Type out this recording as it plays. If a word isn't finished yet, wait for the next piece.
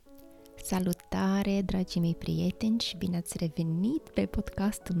Salutare, dragii mei prieteni, și bine ați revenit pe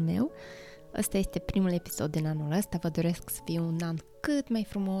podcastul meu. Ăsta este primul episod din anul ăsta. Vă doresc să fie un an cât mai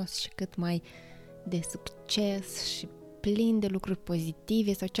frumos și cât mai de succes și plin de lucruri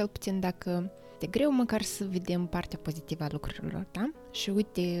pozitive, sau cel puțin dacă e greu, măcar să vedem partea pozitivă a lucrurilor, da? Și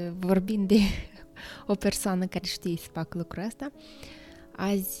uite, vorbind de o persoană care știe să facă lucrul ăsta,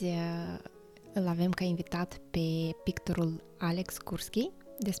 azi îl avem ca invitat pe pictorul Alex Kurski,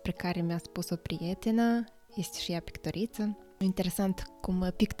 despre care mi-a spus o prietenă, este și ea pictoriță. Interesant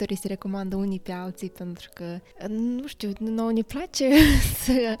cum pictorii se recomandă unii pe alții, pentru că, nu știu, nouă ne place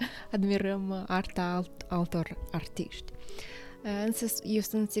să admirăm arta altor artiști. Însă eu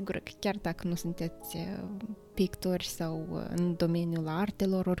sunt sigură că chiar dacă nu sunteți pictori sau în domeniul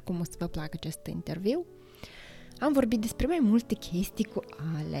artelor, oricum o să vă placă acest interviu. Am vorbit despre mai multe chestii cu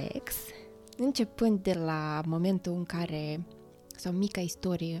Alex, începând de la momentul în care, sau mica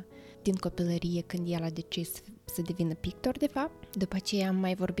istorie din copilărie, când el a decis să devină pictor, de fapt. După aceea am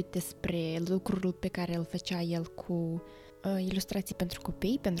mai vorbit despre lucrul pe care îl făcea el cu ilustrații pentru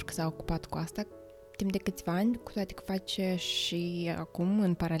copii, pentru că s-a ocupat cu asta timp de câțiva ani, cu toate că face și acum,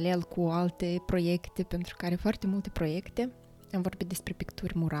 în paralel, cu alte proiecte, pentru că are foarte multe proiecte. Am vorbit despre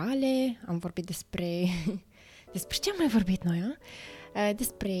picturi murale, am vorbit despre... despre ce am mai vorbit noi,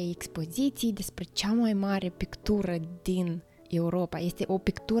 despre expoziții, despre cea mai mare pictură din Europa. Este o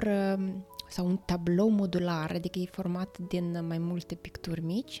pictură sau un tablou modular, adică e format din mai multe picturi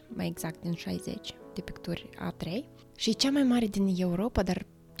mici, mai exact din 60 de picturi A3. Și e cea mai mare din Europa, dar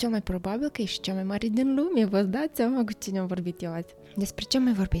cel mai probabil că e și cea mai mare din lume. Vă dați seama cu cine am vorbit eu azi. Despre ce am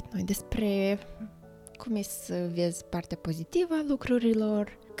mai vorbit noi? Despre cum e să vezi partea pozitivă a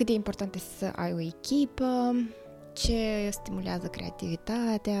lucrurilor, cât de important e să ai o echipă, ce stimulează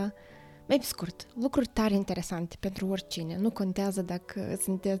creativitatea. Mai pe scurt, lucruri tare interesante pentru oricine. Nu contează dacă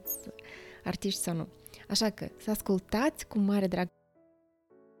sunteți artiști sau nu. Așa că să ascultați cu mare drag.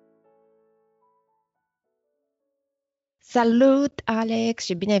 Salut, Alex,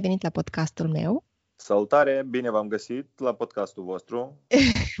 și bine ai venit la podcastul meu. Salutare, bine v-am găsit la podcastul vostru.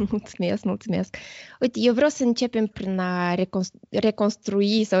 Mulțumesc. Uite, eu vreau să începem prin a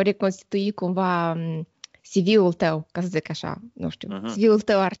reconstrui sau reconstitui cumva CV-ul tău, ca să zic așa, nu știu, CV-ul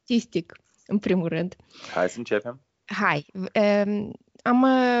tău artistic, în primul rând. Hai să începem. Hai. Am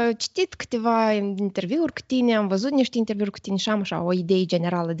citit câteva interviuri cu tine, am văzut niște interviuri cu tine și am așa o idee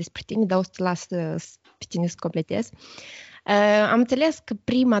generală despre tine, dar o să te las pe tine să completez. Am înțeles că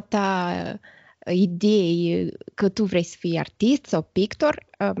prima ta idee că tu vrei să fii artist sau pictor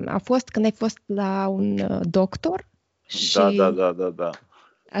a fost când ai fost la un doctor? Și... Da.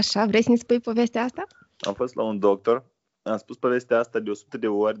 Așa, vrei să ne spui povestea asta? Am fost la un doctor, am spus povestea asta de 100 de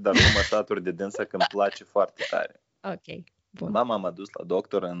ori, dar nu mă satur de dânsa, că îmi place foarte tare. Ok, bun. Mama m-a dus la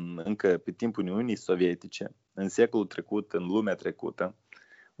doctor încă pe timpul Uniunii Sovietice, în secolul trecut, în lumea trecută,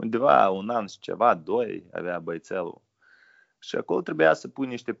 undeva un an și ceva, 2, avea băițelul. Și acolo trebuia să pui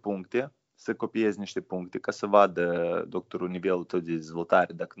niște puncte, să copiezi niște puncte, ca să vadă doctorul nivelul tău de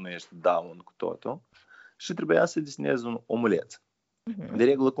dezvoltare, dacă nu ești down cu totul. Și trebuia să desenezi un omuleț. De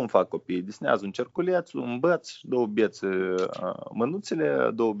regulă, cum fac copiii? Desenează un cerculeț, un băț și două bețe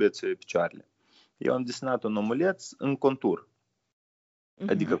mânuțele, două bețe picioarele. Eu am desenat un omuleț în contur.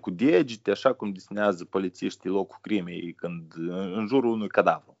 Adică cu degete, așa cum desenează polițiștii locul crimei când în jurul unui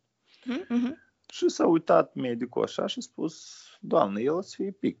cadavru. Și s-a uitat medicul așa și a spus: Doamne, el o să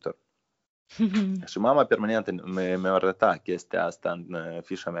fie pictor. Și mama permanent mi-a arătat chestia asta în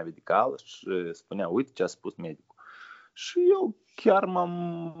fișa mea medicală și spunea: uite ce a spus medicul. Și eu chiar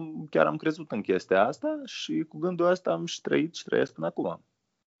am crezut în chestia asta și cu gândul ăsta am și trăit și trăiesc până acum.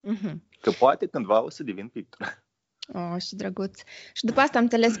 Că poate cândva o să devin pictor. Oh, și drăguț. Și după asta am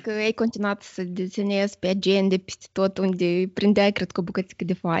înțeles că ai continuat să desenezi pe agende, peste tot unde prindeai, cred că, o bucățică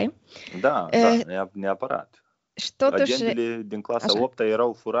de foaie. Da, neapărat. Și totuși... Agendele din clasa 8-a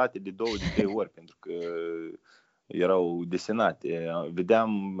erau furate de 2-3 ori, pentru că erau desenate.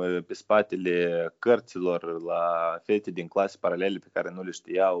 Vedeam pe spatele cărților la fete din clase paralele pe care nu le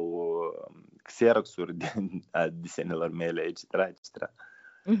știau xeroxuri a desenelor mele, etc.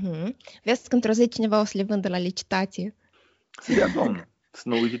 Vezi că într-o zi cineva o să le vândă la licitație. Să dea Domnul, să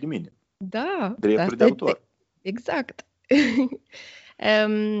nu uite de mine. Da. Drepturi de autor. Exact.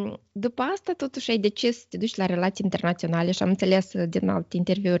 După asta, totuși, ai decis să te duci la relații internaționale și am înțeles din alte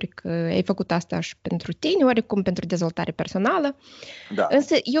interviuri că ai făcut asta și pentru tine, oarecum pentru dezvoltare personală. Da.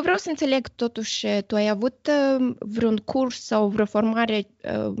 Însă eu vreau să înțeleg, totuși, tu ai avut vreun curs sau vreo formare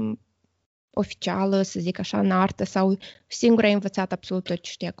oficială, să zic așa, în artă, sau singur ai învățat absolut tot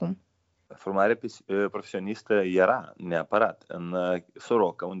ce știi acum? Formarea profesionistă era neapărat. În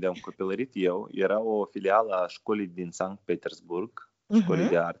Soroca, unde am copilărit eu, era o filială a școlii din Sankt Petersburg, școlii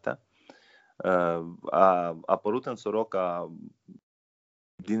de artă. A apărut în Soroca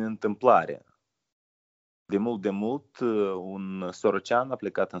din întâmplare. De mult, un sorocean a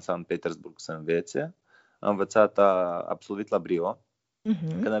plecat în Sankt Petersburg să învețe. A învățat, a absolvit la Brio.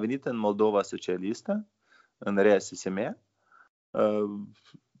 Când a venit în Moldova socialistă, în RSSM,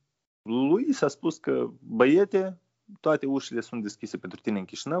 lui s-a spus că, băiete, toate ușile sunt deschise pentru tine în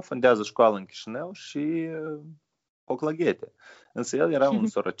Chișinău, fondează școală în Chișinău și oclăghete. Însă el era un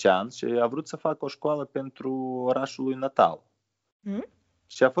sorocean și a vrut să facă o școală pentru orașul lui natal.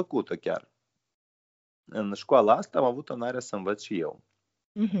 Și a făcut-o chiar. În școala asta am avut onoarea să învăț și eu.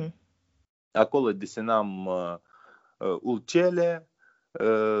 Acolo desenam ulcele,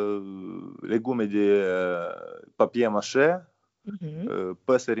 legume de papier-mâché,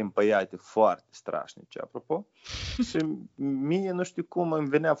 păsări împăiate foarte strașnice, apropo. Și mie, nu știu cum, îmi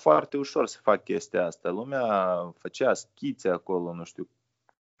venea foarte ușor să fac chestia asta. Lumea făcea schițe acolo, nu știu,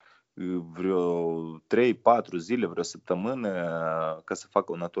 vreo 3-4 zile, vreo săptămână ca să fac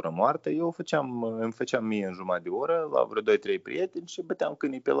o natură moartă. Eu îmi făceam mie în jumătate de oră la vreo 2-3 prieteni și băteam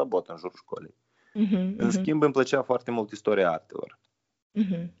câinii pe la bot în jurul școlii. În schimb, îmi plăcea foarte mult istoria artelor.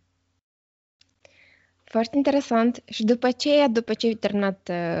 Foarte interesant. Și după ce ai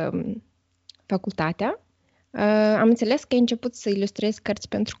terminat facultatea, am înțeles că ai început să ilustrezi cărți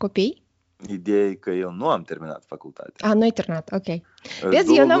pentru copii. Ideea e că eu nu am terminat facultatea. Nu ai terminat, ok.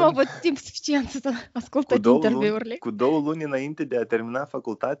 Vezi, eu n-am avut timp suficient să ascult toate interviurile. Cu 2 luni înainte de a termina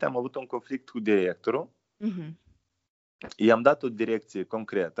facultatea, am avut un conflict cu directorul. I-am dat o direcție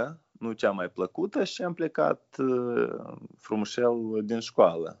concretă, nu cea mai plăcută, și am plecat frumușel din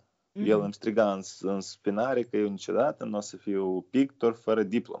școală. El îmi striga în spinare că eu niciodată nu o să fiu pictor fără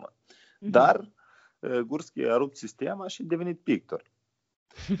diplomă. Dar Gurski a rupt sistema și a devenit pictor.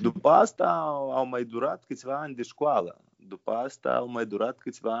 După asta au mai durat câțiva ani de școală. După asta au mai durat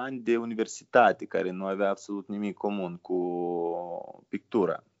câțiva ani de universitate, care nu avea absolut nimic comun cu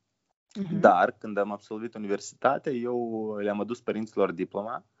pictura. Dar când am absolvit universitatea, eu le-am adus părinților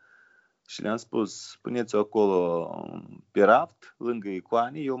diploma și le-am spus, puneți-o acolo pe raft, lângă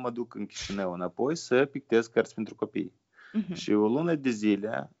icoane, eu mă duc în Chișinău înapoi să pictez cărți pentru copii. Și o lună de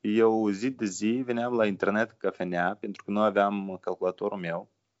zile, eu zi de zi veneam la internet cafenea, pentru că nu aveam calculatorul meu,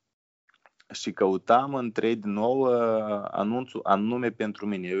 și căutam între din nou anunțul anume pentru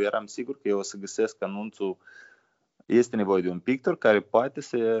mine. Eu eram sigur că eu o să găsesc anunțul, este nevoie de un pictor care poate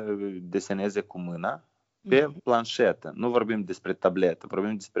să deseneze cu mâna pe planșetă. Nu vorbim despre tabletă,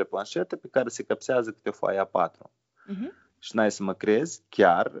 vorbim despre planșetă pe care se capsează câte o foaie A4. Și n-ai să mă crezi,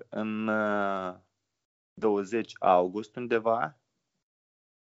 chiar în 20 august undeva,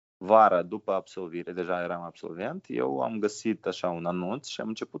 vara după absolvire, deja eram absolvent, eu am găsit așa un anunț și am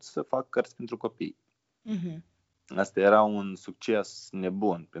început să fac cărți pentru copii. Asta era un succes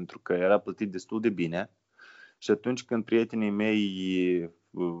nebun, pentru că era plătit destul de bine și atunci când prietenii mei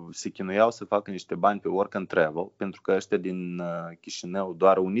se chinuiau să facă niște bani pe work and travel, pentru că ăștia din Chișinău,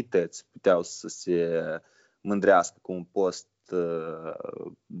 doar unități, puteau să se mândrească cu un post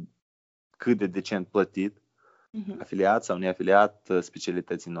cât de decent plătit, afiliat sau neafiliat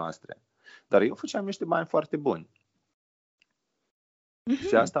specialității noastre. Dar eu făceam niște bani foarte buni.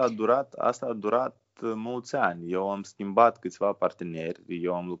 Și asta a durat mulți ani. Eu am schimbat câțiva parteneri,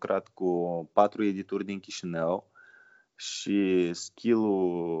 eu am lucrat cu 4 edituri din Chișinău și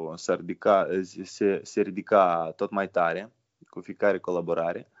skill-ul se ridica tot mai tare cu fiecare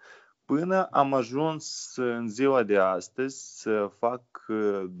colaborare, până am ajuns în ziua de astăzi să fac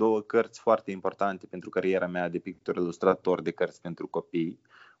 2 cărți foarte importante pentru cariera mea de pictor-ilustrator de cărți pentru copii.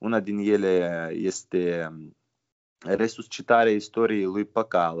 Una din ele este Resuscitarea istoriei lui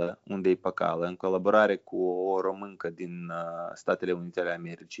Păcală, unde e Păcală, în colaborare cu o româncă din Statele Unite ale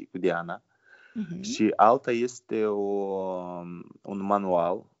Americii, cu Diana. Și alta este un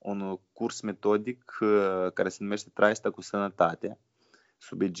manual, un curs metodic care se numește Traista cu sănătate,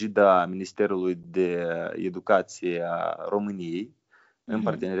 sub egida Ministerului de Educație a României, în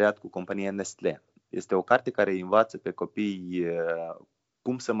parteneriat cu compania Nestlé. Este o carte care îi învață pe copii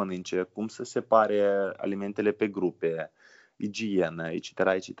cum să mănânce, cum să separe alimentele pe grupe, igienă, etc.,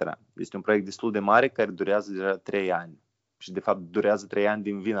 etc. Este un proiect destul de mare care durează deja 3 ani. Și de fapt durează 3 ani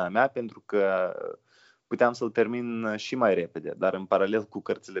din vina mea, pentru că puteam să-l termin și mai repede, dar în paralel cu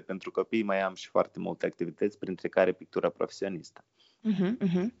cărțile pentru copii mai am și foarte multe activități, printre care pictura profesionistă.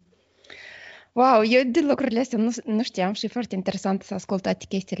 Wow, eu de lucrurile astea nu știam și e foarte interesant să ascult toate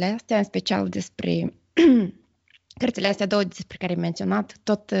chestiile astea, în special despre cărțile astea două despre care ai menționat,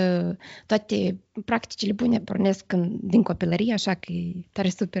 toate practicile bune pornesc din copilărie, așa că e tare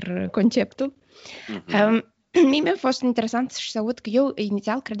super conceptul. Mie mi-a fost interesant să aud că eu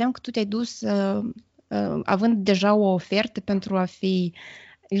inițial credeam că tu te-ai dus având deja o ofertă pentru a fi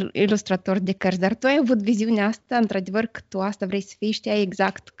ilustrator de cărți, dar tu ai avut viziunea asta, într-adevăr că tu asta vrei să fii, știai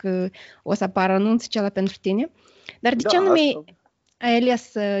exact că o să apară anunțul acela pentru tine, dar de ce anume ai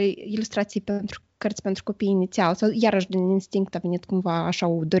ales ilustrații pentru cărți pentru copii inițial? Sau iarăși din instinct a venit cumva așa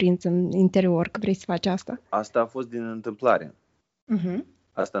o dorință în interior că vrei să faci asta? Asta a fost din întâmplare.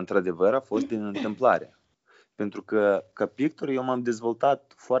 Asta într-adevăr a fost din întâmplare. Pentru că ca pictor eu m-am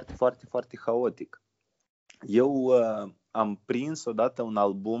dezvoltat foarte, foarte, foarte haotic. Eu am prins odată un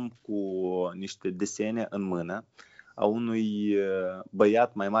album cu niște desene în mână a unui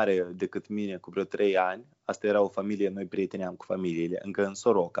băiat mai mare decât mine cu vreo 3 ani. Asta era o familie, noi prieteneam cu familiile, încă în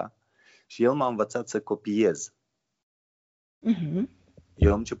Soroca. Și el m-a învățat să copiez.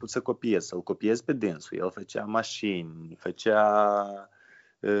 Eu am început să copiez, să-l copiez pe dânsul. El făcea mașini, făcea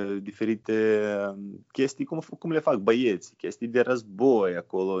diferite chestii cum le fac băieții, chestii de război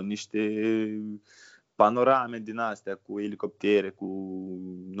acolo, niște panorame din astea cu elicoptere, cu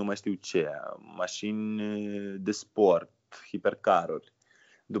nu mai știu ce, mașini de sport, hipercaruri.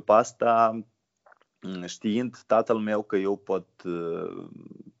 După asta, știind tatăl meu că eu pot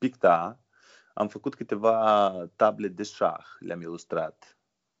picta, am făcut câteva table de șah, le-am ilustrat.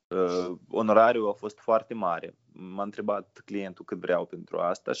 Onorariul a fost foarte mare. M-a întrebat clientul cât vreau pentru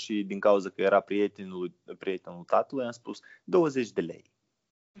asta și din cauza că era prietenul tatălui, am spus 20 de lei.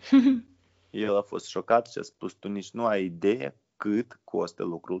 El a fost șocat și a spus, tu nici nu ai idee cât costă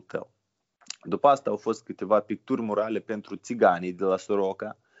lucrul tău. După asta au fost câteva picturi murale pentru țiganii de la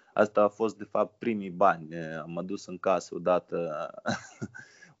Soroca. Asta a fost de fapt primii bani. Am adus în casă odată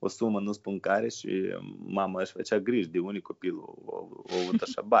o sumă, nu spun care, și mama își făcea griji de unii copil au avut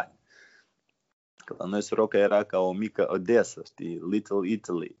așa bani. Că la noi Soroca era ca o mică Odessa, știi, Little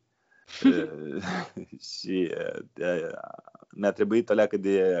Italy. Și mi-a trebuit o leacă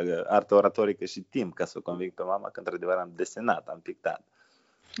de artă oratorică și timp ca să o conving pe mama că într-adevăr am desenat, am pictat.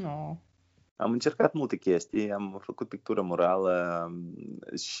 Am încercat multe chestii, am făcut pictură murală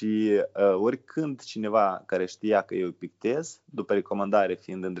și oricând cineva care știa că eu pictez, după recomandare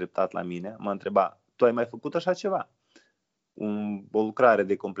fiind îndreptat la mine, m-a întrebat, tu ai mai făcut așa ceva? O lucrare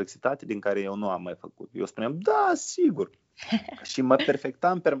de complexitate din care eu nu am mai făcut. Eu spuneam, da, sigur. Și mă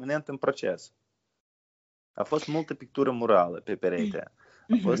perfectam permanent în proces. A fost multă pictură murală pe perete.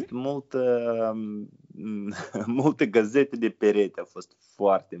 A fost multe gazete de perete. A fost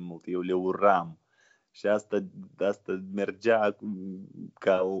foarte mult. Eu le uram. Și asta mergea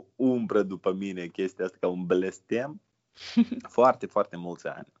ca o umbră după mine, chestia asta, ca un blestem. Foarte, foarte mulți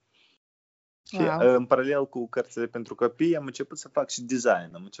ani. Și în paralel cu cărțile pentru copii am început să fac și design.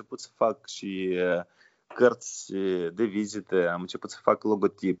 Am început să fac și cărți de vizită. Am început să fac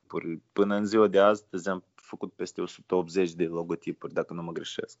logotipuri. Până în ziua de astăzi am făcut peste 180 de logotipuri, dacă nu mă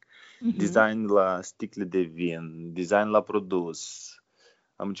greșesc. Design la sticle de vin, design la produs.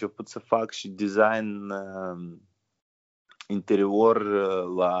 Am început să fac și design interior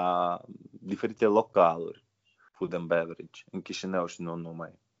la diferite localuri, food and beverage, în Chișinău și nu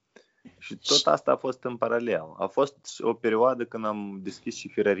numai. Și tot asta a fost în paralel. A fost o perioadă când am deschis și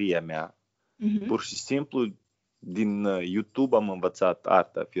firăria mea. Pur și simplu, din YouTube am învățat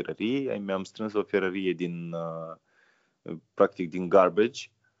arta firăriei. Mi-am strâns o firărie practic din garbage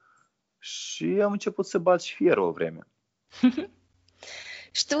și am început să bat și fierul o vreme.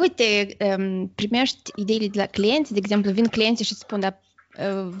 Și tu, uite, primești ideile de la clienți, de exemplu, vin clienții și spun, da,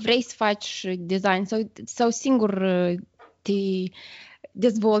 vrei să faci design sau singur te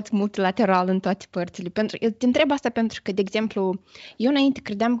dezvolți multilateral în toate părțile. Eu te întreb asta pentru că, de exemplu, eu înainte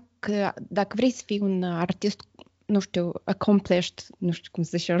credeam că dacă vrei să fii un artist, nu știu, accomplished, nu știu cum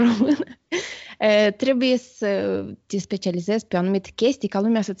să zice în română, trebuie să te specializezi pe anumite chestii, ca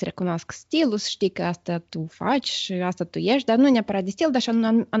lumea să-ți recunoască stilul, să știi că asta tu faci și asta tu ești, dar nu neapărat de stil, dar și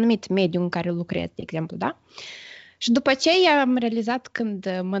un anumit mediu în care lucrezi, de exemplu, da? Și după aceea am realizat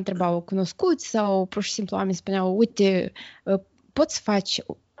când mă întrebau cunoscuți sau pur și simplu oamenii spuneau, uite, poți să faci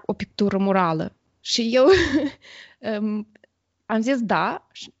o pictură murală? Și eu am zis da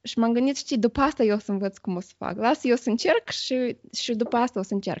și m-am gândit, știi, după asta eu o să învăț cum o să fac. Lasă eu să încerc și după asta o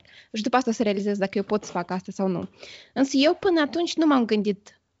să încerc. Și după asta o să realizez dacă eu pot să fac asta sau nu. Însă eu până atunci nu m-am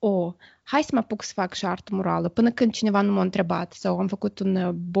gândit, hai să mă apuc să fac și artă murală, până când cineva nu m-a întrebat sau am făcut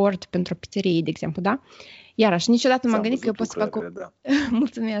un board pentru o pizzerie, de exemplu, da? Iarăși, niciodată nu m-am gândit că eu pot să fac da.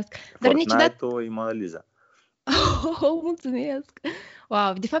 Mulțumesc. Dar niciodată... e Mona Lisa. Oh, mulțumesc!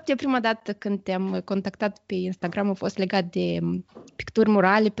 Wow, de fapt, eu prima dată când te-am contactat pe Instagram a fost legat de picturi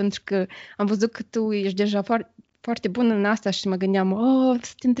murale, pentru că am văzut că tu ești deja foarte bun în asta și mă gândeam,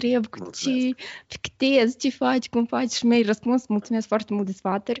 să te întreb cu ce pictezi, ce faci, cum faci, și mi-ai răspuns, mulțumesc foarte mult de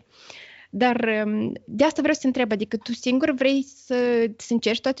sfaturi. Dar de asta vreau să te întreb, adică tu singur vrei să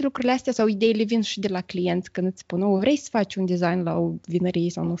încerci toate lucrurile astea sau ideile vin și de la clienți când îți spun, vrei să faci un design la o vinărie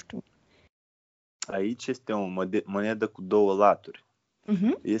sau nu știu? Aici este o monedă cu două laturi.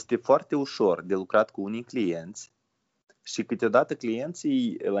 Este foarte ușor de lucrat cu unii clienți și câteodată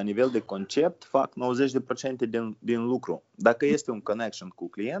clienții la nivel de concept fac 90% din lucru. Dacă este un connection cu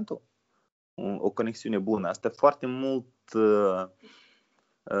clientul, o conexiune bună, asta foarte mult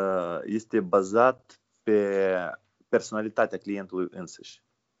este bazat pe personalitatea clientului însuși.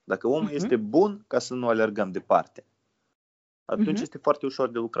 Dacă omul este bun, ca să nu alergăm departe, atunci este foarte ușor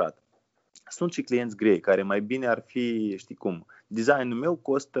de lucrat. Sunt și clienți grei care mai bine ar fi, știi cum, designul meu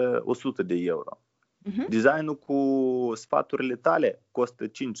costă 100 de euro. Designul cu sfaturile tale costă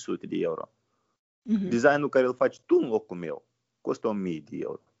 500 de euro. Designul care îl faci tu în locul meu costă 1000 de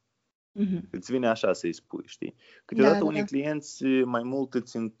euro. Îți vine așa să-i spui, știi? Câteodată unii clienți mai mult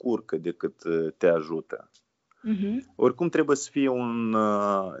îți încurcă decât te ajută. Oricum trebuie să fie un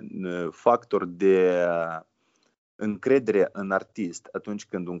factor de încredere în artist atunci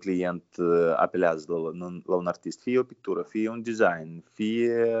când un client apelează la un artist. Fie o pictură, fie un design,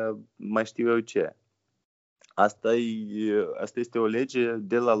 fie mai știu eu ce. Asta este o lege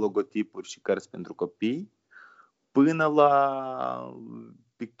de la logotipuri și cărți pentru copii până la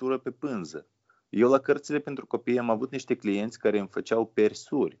pictură pe pânză. Eu la cărțile pentru copii am avut niște clienți care îmi făceau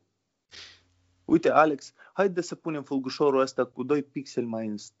persuri. Uite, Alex, haide să punem fulgușorul ăsta cu 2 pixeli mai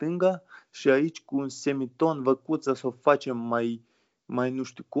în stânga și aici cu un semiton văcuță să o facem mai nu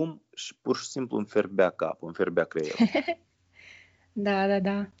știu cum, și pur și simplu îmi fierbea capul, îmi fierbea creierul. Da.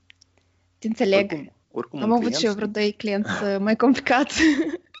 Te înțeleg. Oricum am avut și eu vreo 2 clienți mai complicați.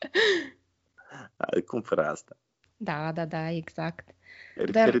 Cum fără asta? Da, exact.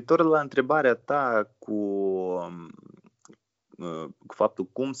 Referitor la întrebarea ta cu faptul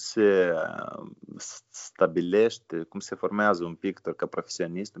cum se stabilește, cum se formează un pictor ca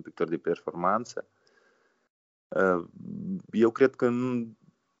profesionist, un pictor de performanță, eu cred că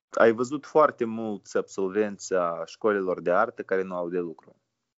ai văzut foarte mulți absolvenți a școlilor de artă care nu au de lucru.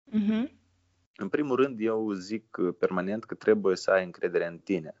 În primul rând, eu zic permanent că trebuie să ai încredere în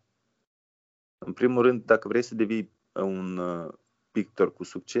tine. În primul rând, dacă vrei să devii un pictor cu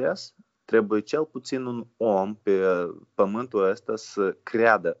succes, trebuie cel puțin un om pe pământul ăsta să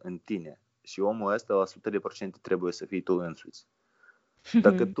creadă în tine. Și omul ăsta la 100% trebuie să fii tu însuți.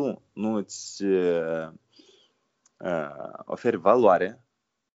 Dacă tu nu îți oferi valoare,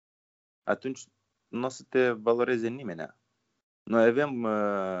 atunci nu o să te valoreze nimeni. Noi avem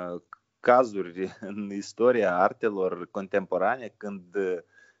cazuri în istoria artelor contemporane când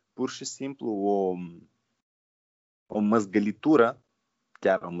pur și simplu o măzgălitură,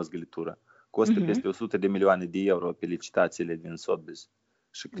 chiar o măzgălitură, costă peste 100 de milioane de euro pe licitațiile din Sotheby's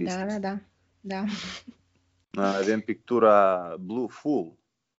și Christie's. Da. Avem pictura Blue Full,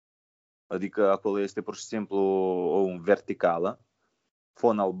 adică acolo este pur și simplu o verticală,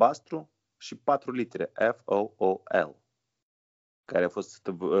 fon albastru și 4 litere, F-O-O-L, care a fost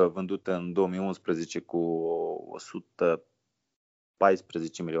vândută în 2011 cu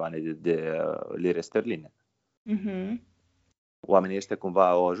 114 milioane de lire sterline. Oamenii ăștia cumva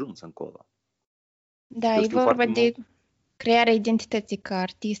au ajuns încolo. Da, e vorba de crearea identității ca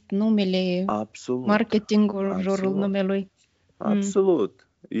artist, numele, marketingul în jurul numelui. Absolut.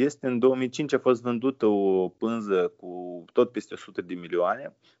 Este în 2005 a fost vândută o pânză cu tot peste 100 de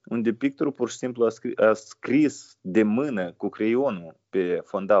milioane, unde pictorul pur și simplu a scris de mână cu creionul pe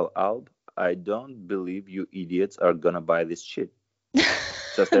fondal alb: I don't believe you idiots are gonna buy this shit.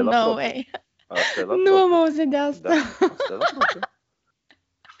 Și asta e la No way. Nu am auzit de asta. Da, asta e la propriu.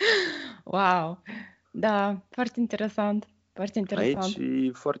 Wow. Da, foarte interesant. Aici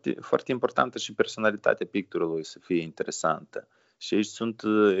e foarte, foarte importantă și personalitatea pictorului să fie interesantă. Și aici sunt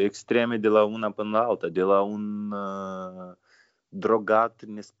extreme de la una până la alta. De la un drogat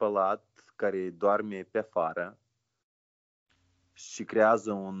nespălat care doarme pe afară și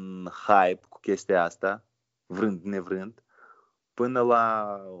creează un hype cu chestia asta, vrând nevrând, până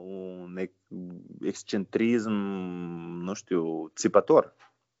la un excentrism, nu știu, țipător.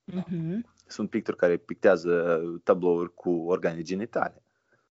 Sunt pictori care pictează tablouri cu organe genitale.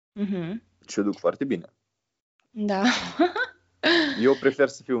 Și o duc foarte bine. Da. Eu prefer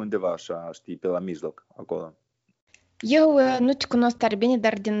să fiu undeva așa, știi, pe la mijloc, acolo. Eu nu te cunosc tare bine,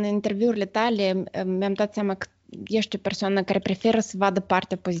 dar din interviurile tale mi-am dat seama că ești o persoană care preferă să vadă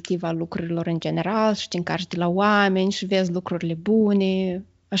partea pozitivă a lucrurilor în general și te încarci de la oameni și vezi lucrurile bune.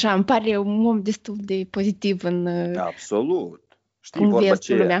 Așa, îmi pare un om destul de pozitiv în Absolut. Știi, cum vorba vezi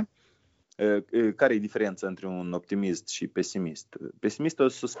tu lumea. Care e diferența între un optimist și pesimist? Pesimistul o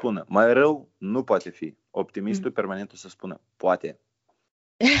să spună, mai rău nu poate fi. Optimistul permanent o să spună, poate.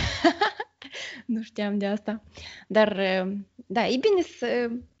 Nu știam de asta. Dar, da, e bine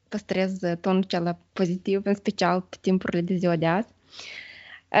să păstrez tonul cel pozitiv, în special pe timpurile de ziua de azi.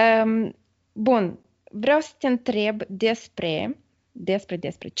 Bun, vreau să te întreb despre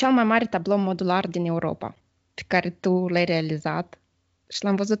cel mai mare tablou modular din Europa, pe care tu l-ai realizat și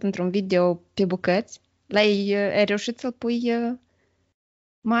l-am văzut într-un video pe bucăți. Ai reușit să-l pui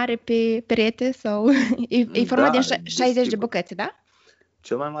mare pe perete sau e format din 60 de bucăți, da?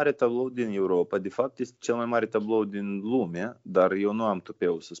 Cel mai mare tablou din Europa, de fapt, este cel mai mare tablou din lume, dar eu nu am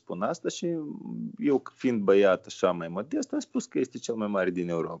tupeu să spun asta și eu, fiind băiat așa mai modest, am spus că este cel mai mare din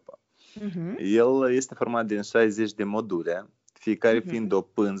Europa. El este format din 60 de module, fiecare fiind o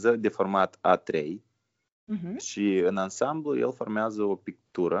pânză de format A3 și în ansamblu el formează o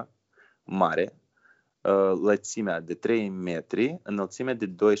pictură mare, lățimea de 3 metri, înălțimea de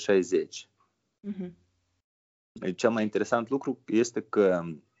 2,60. Cel mai interesant lucru este că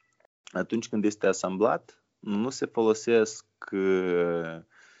atunci când este asamblat, nu se folosesc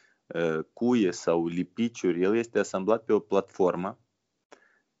cuie sau lipiciuri, el este asamblat pe o platformă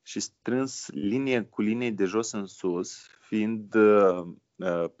și strâns linie cu linie de jos în sus, fiind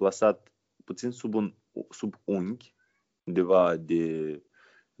plasat puțin sub unghi, undeva de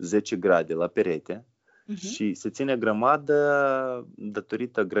 10 grade la perete și se ține grămadă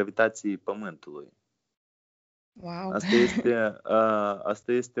datorită gravitației Pământului. Wow.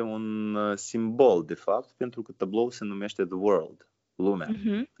 Asta este un simbol, de fapt, pentru că tabloul se numește The World, lumea.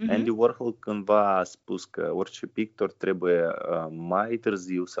 Andy Warhol cândva a spus că orice pictor trebuie mai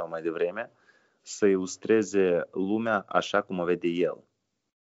târziu sau mai devreme să ilustreze lumea așa cum o vede el,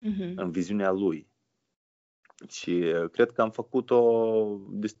 în viziunea lui. Și cred că am făcut-o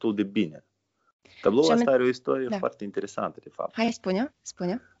destul de bine. Tabloul ăsta are o istorie foarte interesantă, de fapt. Hai, spune.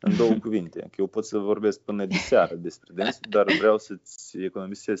 În 2 cuvinte, că eu pot să vorbesc până de seară despre dânsul, dar vreau să-ți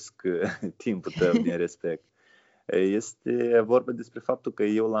economisesc timpul tău din respect. Este vorba despre faptul că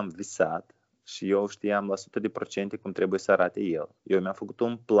eu l-am visat și eu știam la 100% cum trebuie să arate el. Eu mi-am făcut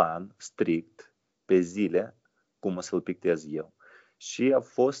un plan strict pe zile cum o să-l pictez eu. Și a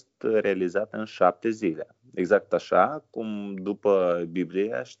fost realizat în 7 zile. Exact așa cum după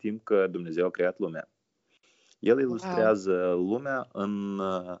Biblie știm că Dumnezeu a creat lumea. El ilustrează lumea în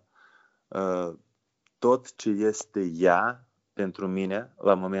tot ce este ea pentru mine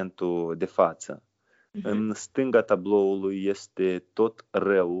la momentul de față. În stânga tabloului este tot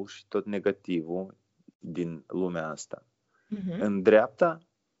rău și tot negativul din lumea asta. În dreapta,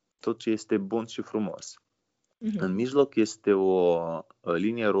 tot ce este bun și frumos. În mijloc este o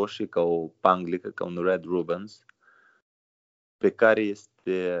linie roșie ca o panglică, ca un red ribbons, pe care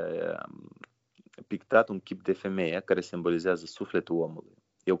este pictat un chip de femeie care simbolizează sufletul omului.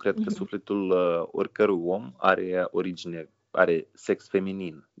 Eu cred că sufletul oricărui om are sex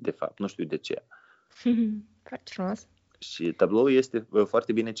feminin, de fapt. Nu știu de ce. Foarte frumos. Și tabloul este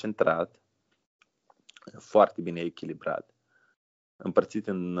foarte bine centrat, foarte bine echilibrat, împărțit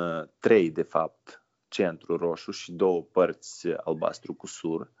în 3, de fapt, centru roșu și 2 părți albastru cu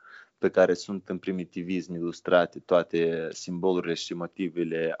sur, pe care sunt în primitivism ilustrate toate simbolurile și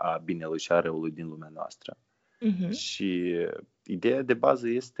motivele a binelui și a răului din lumea noastră. Și ideea de bază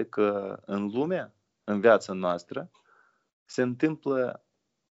este că în lume, în viața noastră, se întâmplă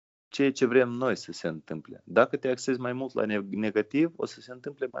ceea ce vrem noi să se întâmple. Dacă te axezi mai mult la negativ, o să se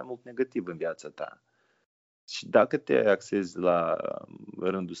întâmple mai mult negativ în viața ta. Și dacă te axezi la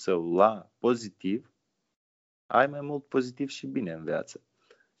rândul său la pozitiv, ai mai mult pozitiv și bine în viață.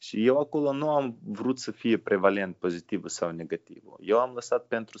 Și eu acolo nu am vrut să fie prevalent pozitiv sau negativ. Eu am lăsat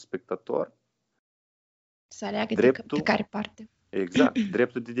pentru spectator să aleagă dreptul, pe care parte. Exact,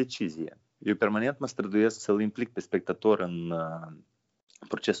 dreptul de decizie. Eu permanent mă străduiesc să-l implic pe spectator în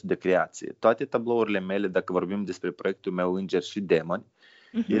procesul de creație. Toate tablourile mele, dacă vorbim despre proiectul meu Îngeri și Demoni,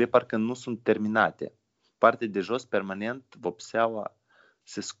 ele parcă nu sunt terminate. Partea de jos, permanent, vopseaua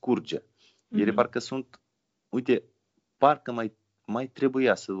se scurge. Ele parcă sunt, uite, parcă mai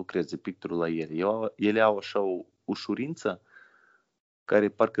trebuia să lucreze picturul la ele. Ele au așa o ușurință care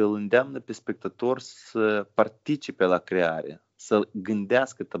parcă îl îndeamnă pe spectator să participe la creare, să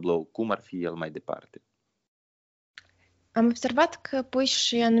gândească tabloul, cum ar fi el mai departe. Am observat că pui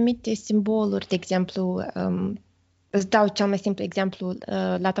și anumite simboluri, de exemplu, Îți dau cel mai simplu exemplu,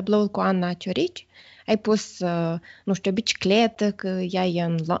 la tabloul cu Anna Ciorici, ai pus, nu știu, o bicicletă, că ea e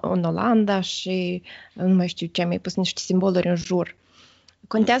în Olanda și nu mai știu ce, mi-ai pus niște simboluri în jur.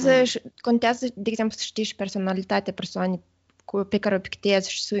 Contează, de exemplu, să știi și personalitatea persoanei pe care o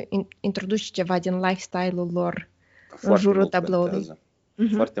pictezi și să introduci ceva din lifestyle-ul lor în jurul tabloului.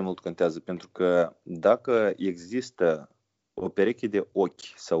 Foarte mult contează, pentru că dacă există o pereche de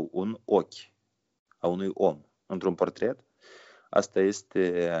ochi sau un ochi a unui om într-un portret, asta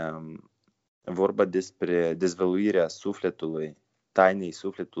este vorba despre dezvăluirea sufletului, tainei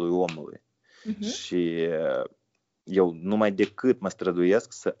sufletului omului. Și eu numai decât mă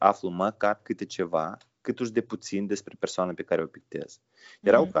străduiesc să aflu măcar câte ceva, câtuși de puțin despre persoana pe care o pictez.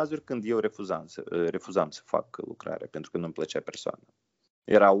 Erau cazuri când eu refuzam să fac lucrarea pentru că nu-mi plăcea persoana.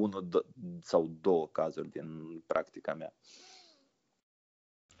 Era unul sau două cazuri din practica mea.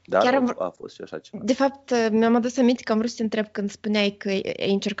 Dar chiar a fost și așa ceva. De fapt, mi-am adus aminte că am vrut să te întreb când spuneai că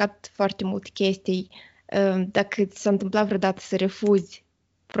ai încercat foarte multe chestii, dacă ți s-a întâmplat vreodată să refuzi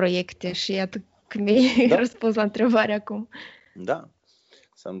proiecte și iată că mi-ai răspuns la întrebare acum. Da,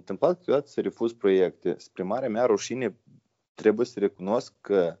 s-a întâmplat câteodată să refuz proiecte. Spre marea mea rușine trebuie să recunosc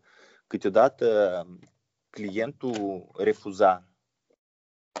că câteodată clientul refuza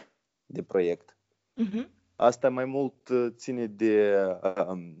de proiect. Asta mai mult ține de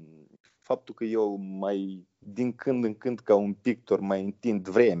faptul că eu mai din când în când ca un pictor mai întind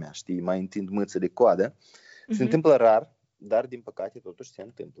vremea, știi, mai întind mâță de coadă. Se întâmplă rar, dar din păcate totuși se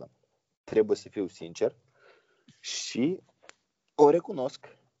întâmplă. Trebuie să fiu sincer și o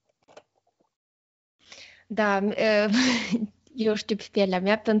recunosc. Da, eu știu pe pielea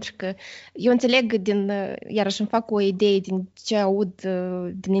mea, pentru că eu înțeleg iarăși îmi fac o idee din ce aud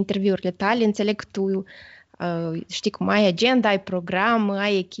din interviurile tale, înțeleg că tu știi cum ai agenda, ai program,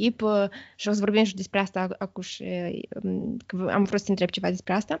 ai echipă și o să vorbim și despre asta acum și am vrut să întreb ceva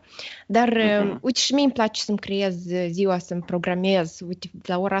despre asta, dar uite și mie îmi place să-mi creez ziua, să-mi programez, uite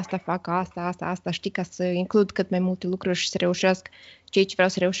la ora asta fac asta, știi, ca să includ cât mai multe lucruri și să reușesc ceea ce vreau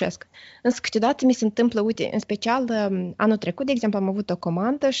să reușesc. Însă câteodată mi se întâmplă, uite, în special anul trecut, de exemplu, am avut o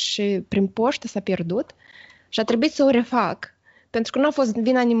comandă și prin poștă s-a pierdut și a trebuit să o refac. Pentru că nu a fost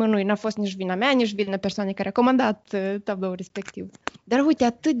vina nimănui, n-a fost nici vina mea, nici vina persoanei care a comandat tabloul respectiv. Dar uite,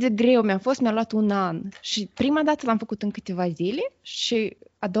 atât de greu mi-a luat un an. Și prima dată l-am făcut în câteva zile și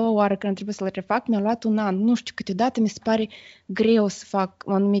a doua oară când am trebuit să-l refac, mi-a luat un an. Nu știu, câteodată mi se pare greu să fac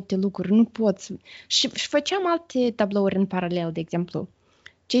anumite lucruri, nu pot. Și făceam alte tablouri în paralel, de exemplu.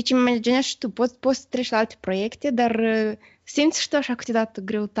 Ceea ce mă imaginează și tu, poți să treci la alte proiecte, dar simți și tu așa câteodată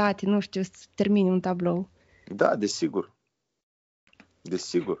greutate, nu știu, să termini un tablou. Da, desigur.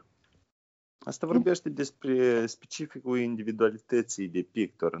 Desigur. Asta vorbește despre specificul individualității de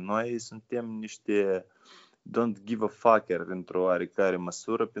pictor. Noi suntem niște don't give a fucker într-o oarecare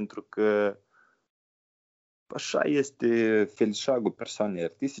măsură, pentru că așa este felișagul persoanei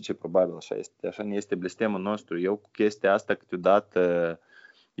artistice, probabil așa ne este blestemul nostru. Eu cu chestia asta câteodată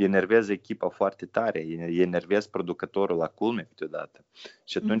enervez echipa foarte tare, enervez producătorul la culme câteodată.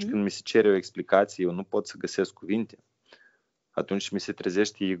 Și atunci când mi se cere o explicație, eu nu pot să găsesc cuvinte. Atunci mi se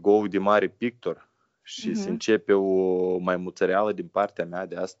trezește ego-ul de mare pictor și se începe o maimuțăreală din partea mea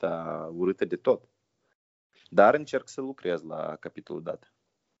de asta urâtă de tot. Dar încerc să lucrez la capitolul dat.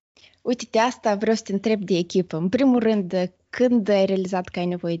 Uite, de asta vreau să te întreb de echipă. În primul rând, când ai realizat că ai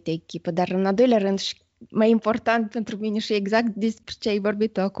nevoie de echipă? Dar în al doilea rând, și mai important pentru mine și exact despre ce ai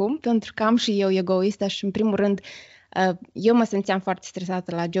vorbit acum, pentru că am și eu ego-ul și în primul rând, eu mă simțeam foarte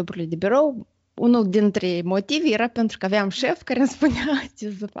stresată la joburile de birou. Unul dintre motivi era pentru că aveam șef care îmi spunea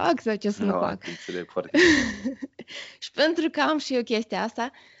ce să fac sau ce să nu fac. Și pentru că am și eu chestia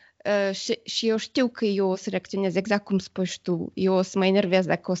asta și eu știu că eu o să reacționez exact cum spui și tu. Eu o să mă enervez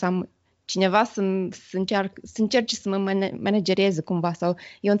dacă o să am cineva să încerce să mă managereze cumva. Sau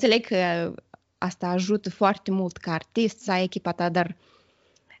eu înțeleg că asta ajută foarte mult ca artist să ai echipa ta, dar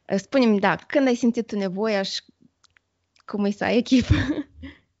spune-mi, da, când ai simțit tu nevoia și cum e să ai echipă?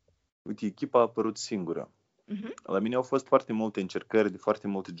 Uite, echipa a apărut singură. La mine au fost foarte multe încercări de foarte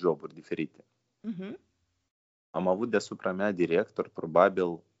multe joburi diferite. Am avut deasupra mea director probabil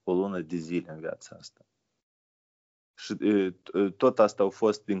o lună de zile în viața asta. Și tot asta a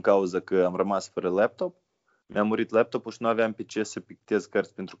fost din cauza că am rămas fără laptop, mi-a murit laptopul și nu aveam pe ce să pictez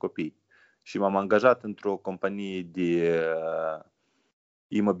cărți pentru copii. Și m-am angajat într-o companie de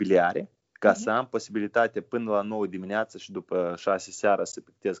imobiliare ca să am posibilitate până la 9 dimineața și după 6 seara să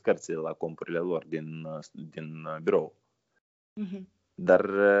pictez cărțile la compurile lor din birou. Dar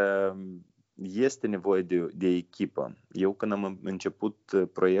este nevoie de echipă. Eu când am început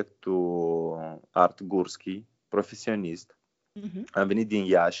proiectul Art Gurski, profesionist. Am venit din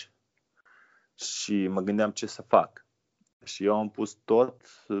Iași și mă gândeam ce să fac. Și eu am pus tot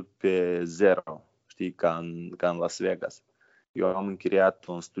pe zero, știi, ca în Las Vegas. Eu am închiriat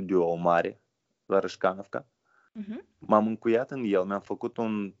un studio mare la Rășcanovca. M-am încuiat în el, mi-am făcut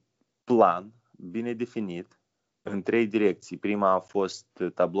un plan bine definit în 3 direcții. Prima a fost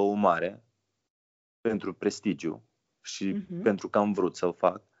tabloul mare pentru prestigiu și pentru că am vrut să-l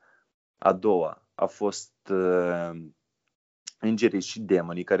fac. A doua a fost Îngerii și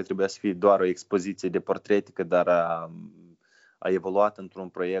Demonii, care trebuia să fie doar o expoziție de portretică, dar a evoluat într-un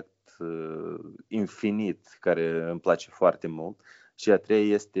proiect infinit, care îmi place foarte mult. Și a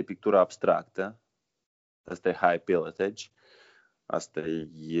treia este pictura abstractă. Asta e High Pilotage. Asta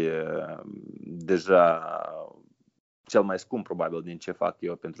e deja cel mai scump, probabil, din ce fac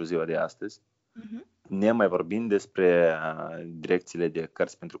eu pentru ziua de astăzi. Ne mai vorbim despre direcțiile de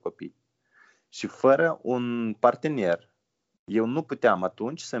cărți pentru copii. Și fără un partener, eu nu puteam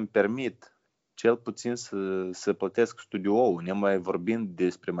atunci să-mi permit cel puțin să plătesc studioul, ne mai vorbind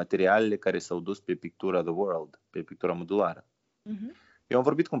despre materialele care s-au dus pe pictura The World, pe pictura modulară. Eu am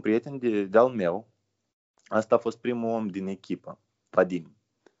vorbit cu un prieten de-al meu, asta a fost primul om din echipă, Vadim,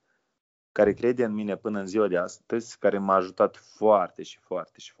 care crede în mine până în ziua de astăzi, care m-a ajutat foarte și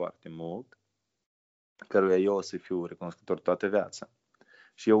foarte și foarte mult, căruia eu o să fiu recunoscător toată viața.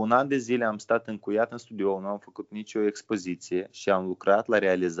 Și eu 1 an de zile am stat încuiat în studio, nu am făcut nicio expoziție și am lucrat la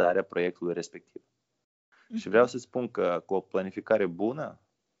realizarea proiectului respectiv. Și vreau să spun că cu o planificare bună,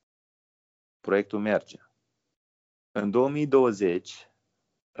 proiectul merge. În 2020,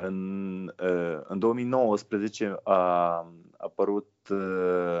 în 2019 a apărut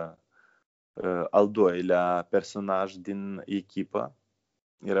al doilea personaj din echipă.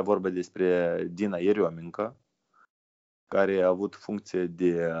 Era vorba despre Dina Ieriomincă, care a avut funcție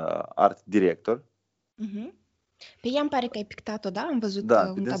de art director. Pe ea îmi pare că ai pictat-o, da? Am văzut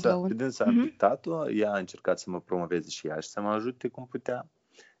un tablou. Pe dânsa am pictat-o, ea a încercat să mă promoveze și ea și să mă ajute cum putea.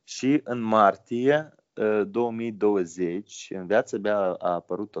 Și în martie 2020, în viața mea a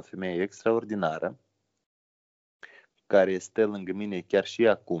apărut o femeie extraordinară, care stă lângă mine chiar și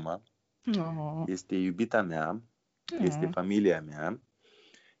acum. Este iubita mea, este familia mea,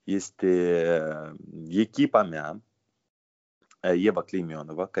 este echipa mea, Eva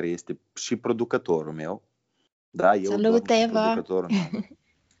Climionova, care este și producătorul meu. Da, eu salut, Eva! Producătorul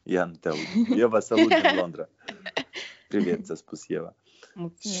meu. Eva, salut din Londra. Privet, ți-a spus Eva.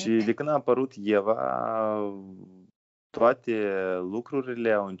 Mulțumesc. Și de când a apărut Eva, toate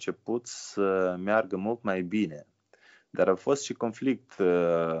lucrurile au început să meargă mult mai bine. Dar a fost și conflict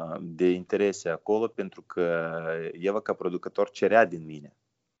de interese acolo, pentru că Eva, ca producător, cerea din mine.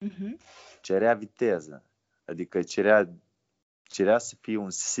 Cerea viteză. Adică cerea să fie un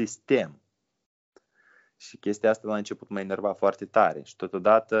sistem. Și chestia asta la început mă enerva foarte tare. Și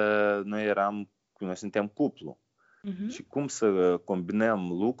totodată noi suntem cuplu. Și cum să combinăm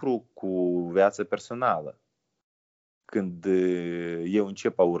lucru cu viața personală? Când eu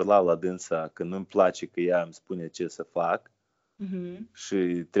încep a urla la dânsa că nu-mi place că ea îmi spune ce să fac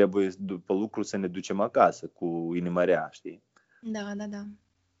și trebuie după lucru să ne ducem acasă cu inima rea, știi? Da.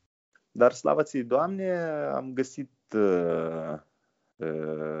 Dar slavă ție, Doamne, am găsit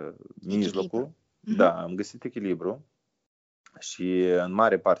mijlocul. Da, am găsit echilibru și în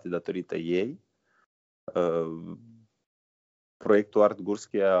mare parte datorită ei proiectul Art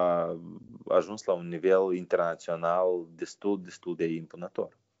Gurski a ajuns la un nivel internațional destul de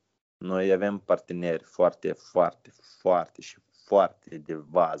impunător. Noi avem parteneri foarte, foarte, foarte și foarte de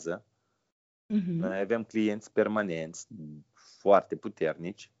vază. Noi avem clienți permanenți foarte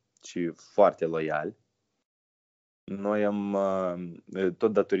puternici și foarte loiali. Noi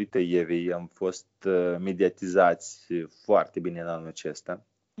tot datorită Evei, am fost mediatizați foarte bine în anul acesta.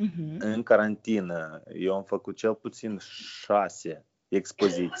 În carantină, eu am făcut cel puțin 6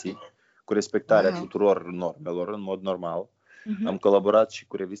 expoziții cu respectarea tuturor normelor, în mod normal. Am colaborat și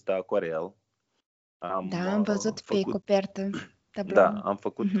cu revista Aquarel. Am văzut pe copertă. Da,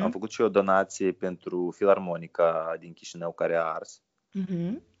 am făcut și o donație pentru Filarmonica din Chișinău, care a ars.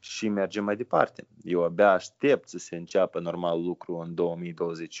 Și mergem mai departe. Eu abia aștept să se înceapă normal lucru în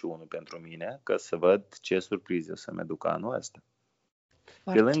 2021 pentru mine, ca să văd ce surprize o să-mi aduc anul ăsta.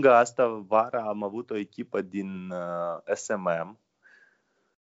 Pe lângă asta, vara am avut o echipă din SMM.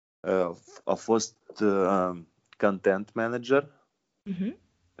 A fost content manager,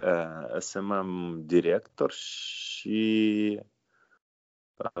 SMM director și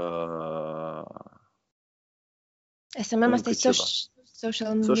SMM asta e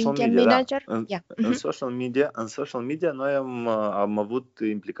social media manager? Da. În social media noi am avut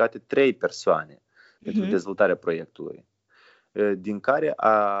implicate 3 persoane. pentru dezvoltarea proiectului, din care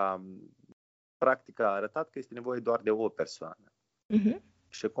practic a arătat că este nevoie doar de o persoană.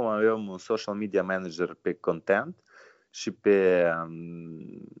 Și acum avem un social media manager pe content și pe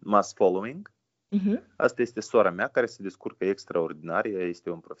mass following. Asta este sora mea care se descurcă extraordinar, ea este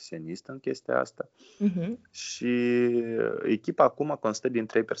un profesionist în chestia asta. Și echipa acum constă din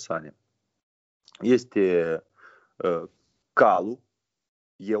 3 persoane. Este Calu,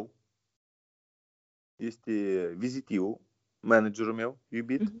 eu, este Vizitiu, managerul meu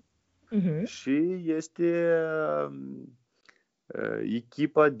iubit, și este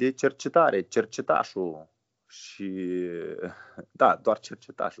echipa de cercetare, cercetașul și, da, doar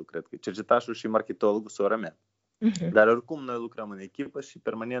cercetașul, cred că, cercetașul și marketologul, sora mea. Dar oricum noi lucrăm în echipă și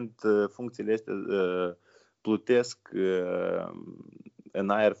permanent funcțiile astea plutesc în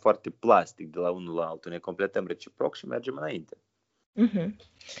aer foarte plastic de la unul la altul. Ne completăm reciproc și mergem înainte.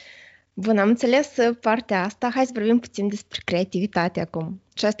 Bun, am înțeles partea asta. Hai să vorbim puțin despre creativitate acum.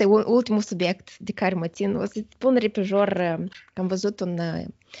 Și asta e ultimul subiect de care mă țin. O să-ți spun repejor că am văzut un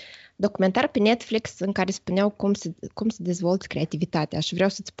documentar pe Netflix în care spuneau cum să dezvolți creativitatea și vreau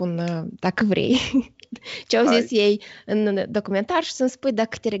să-ți spun, dacă vrei, ce au zis ei în documentar și să-mi spui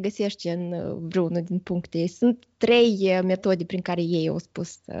dacă te regăsești în vreunul din puncte. Sunt 3 metode prin care ei au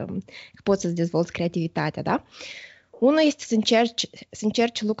spus că poți să-ți dezvolți creativitatea, da? Unul este să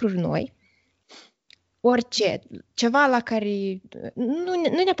încerci lucruri noi, orice, ceva la care nu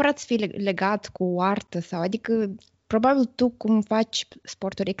neapărat să fie legat cu artă sau, adică probabil tu cum faci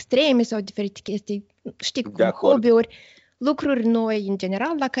sporturi extreme sau diferite chestii, știi, cum hobby-uri, lucruri noi în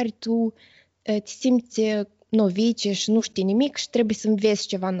general la care tu te simți novice și nu știi nimic și trebuie să înveți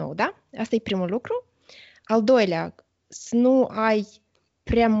ceva nou, da? Asta e primul lucru. Al doilea, să nu ai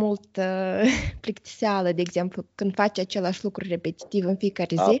prea mult plictiseală, de exemplu, când faci același lucru repetitiv în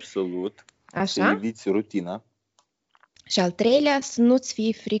fiecare zi. Absolut. Așa? Să eviți rutina. Și al treilea, să nu-ți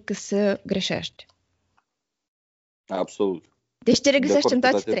fie frică să greșești. Absolut. Deci te regăsești în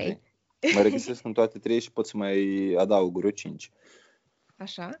toate 3. Mă regăsesc în toate 3 și pot să mai adaug vreo 5.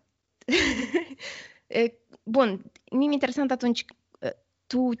 Așa. Bun, mi-e interesant atunci,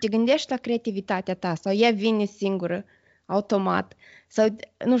 tu te gândești la creativitatea ta sau ea vine singură, automat, sau,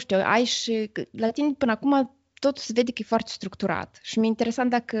 nu știu, ai și, la tine până acum totul se vede că e foarte structurat și mi-e interesant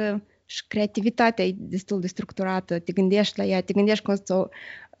dacă și creativitatea e destul de structurată, te gândești la ea, te gândești cum să o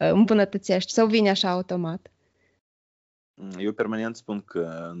îmbunătățești sau vine așa automat. Eu permanent spun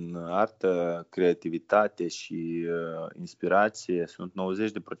că în artă, creativitate și inspirație sunt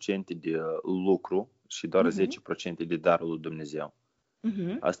 90% de lucru și doar 10% de darul lui Dumnezeu.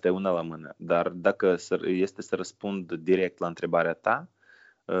 Asta e una la mână. Dar dacă este să răspund direct la întrebarea ta,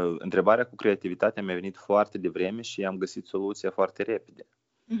 întrebarea cu creativitatea mi-a venit foarte devreme și am găsit soluția foarte repede.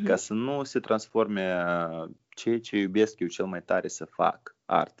 Ca să nu se transforme ceea ce iubesc eu cel mai tare să fac,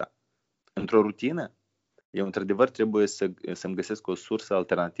 arta, într-o rutină, eu într-adevăr trebuie să-mi găsesc o sursă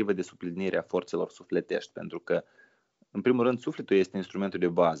alternativă de suplinire a forțelor sufletești, pentru că, în primul rând, sufletul este instrumentul de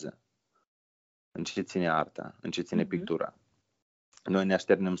bază în ce ține arta, în ce ține pictura. Noi ne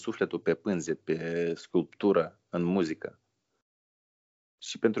așternem sufletul pe pânze, pe sculptură, în muzică.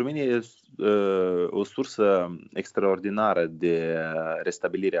 Și pentru mine e o sursă extraordinară de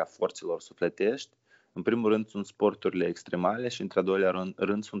restabilire a forțelor sufletești. În primul rând sunt sporturile extremale și într-al doilea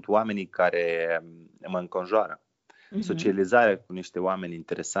rând sunt oamenii care mă înconjoară. Socializarea cu niște oameni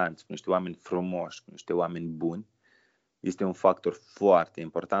interesanți, cu niște oameni frumoși, cu niște oameni buni este un factor foarte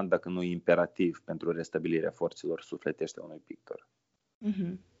important, dacă nu imperativ, pentru restabilirea forțelor sufletești a unui pictor.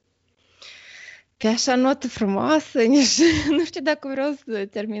 Pe așa notă frumoasă, nu știu dacă vreau să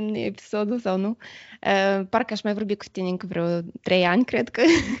termin episodul sau nu. Parcă aș mai vorbi cu tine încă vreo 3 ani, cred că,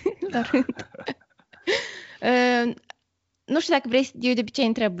 la rând. Nu știu dacă vrei, eu de obicei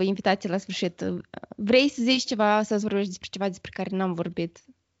întreb invitații la sfârșit. Vrei să zici ceva, să vorbești despre ceva despre care n-am vorbit?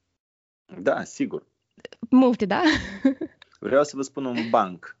 Da, sigur. Multe, da? Vreau să vă spun un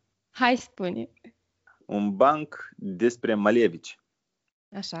banc. Hai, spune. Un banc despre Malevici.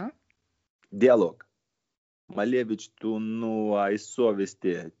 Așa. Dialog. Malevici, tu nu ai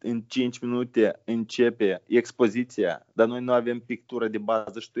soveste. În 5 minute începe expoziția, dar noi nu avem pictură de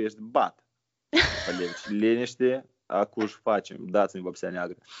bază și tu ești bat. Malevici, liniște, acum își facem. Dați-mi vopsea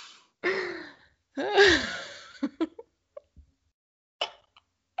neagră.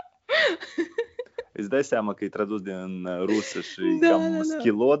 Îți dai seama că e tradus din rusă și cam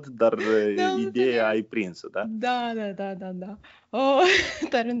schilod, dar ideea ai prins-o, da? Da. Oh,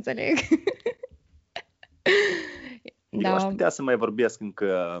 dar înțeleg. Eu aș putea să mai vorbesc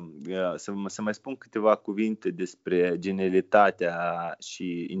încă, să mai spun câteva cuvinte despre genialitatea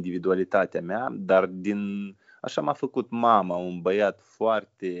și individualitatea mea, dar așa m-a făcut mama, un băiat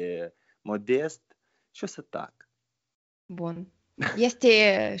foarte modest și o să tac. Bun.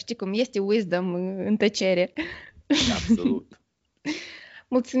 Știi cum, este wisdom în tăcere. Absolut.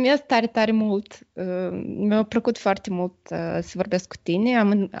 Mulțumesc tare, tare mult. Mi-a plăcut foarte mult să vorbesc cu tine.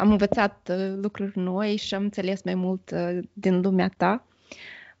 Am învățat lucruri noi și am înțeles mai mult din lumea ta.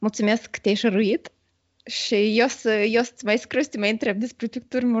 Mulțumesc că te-ai șăruit și eu să mai scriu, să te mai întreb despre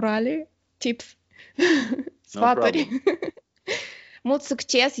picturi murale, tips, sfaturi. Mult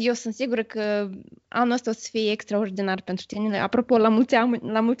succes! Eu sunt sigură că anul ăsta o să fie extraordinar pentru tine. Apropo, la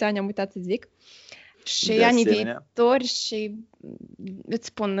mulți ani am uitat să zic. Și anii viitori și îți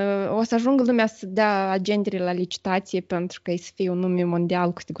spun, o să ajungă lumea să dea agendele la licitație pentru că să fie un nume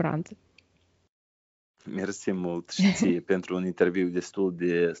mondial cu siguranță. Mersi mult și ție pentru un interviu destul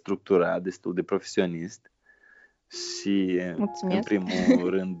de structurat, destul de profesionist și, mulțumesc. În primul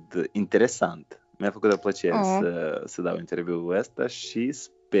rând, interesant. Mi-a făcut o plăcere să dau interviul ăsta și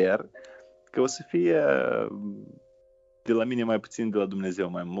sper că o să fie, de la mine mai puțin, de la Dumnezeu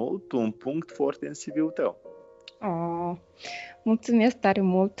mai mult, un punct foarte în CV-ul tău. Mulțumesc tare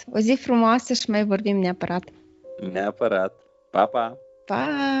mult! O zi frumoasă și mai vorbim neapărat! Neapărat! Pa, pa! Pa!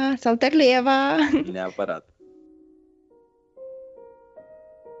 Salutări lui Eva! Neapărat!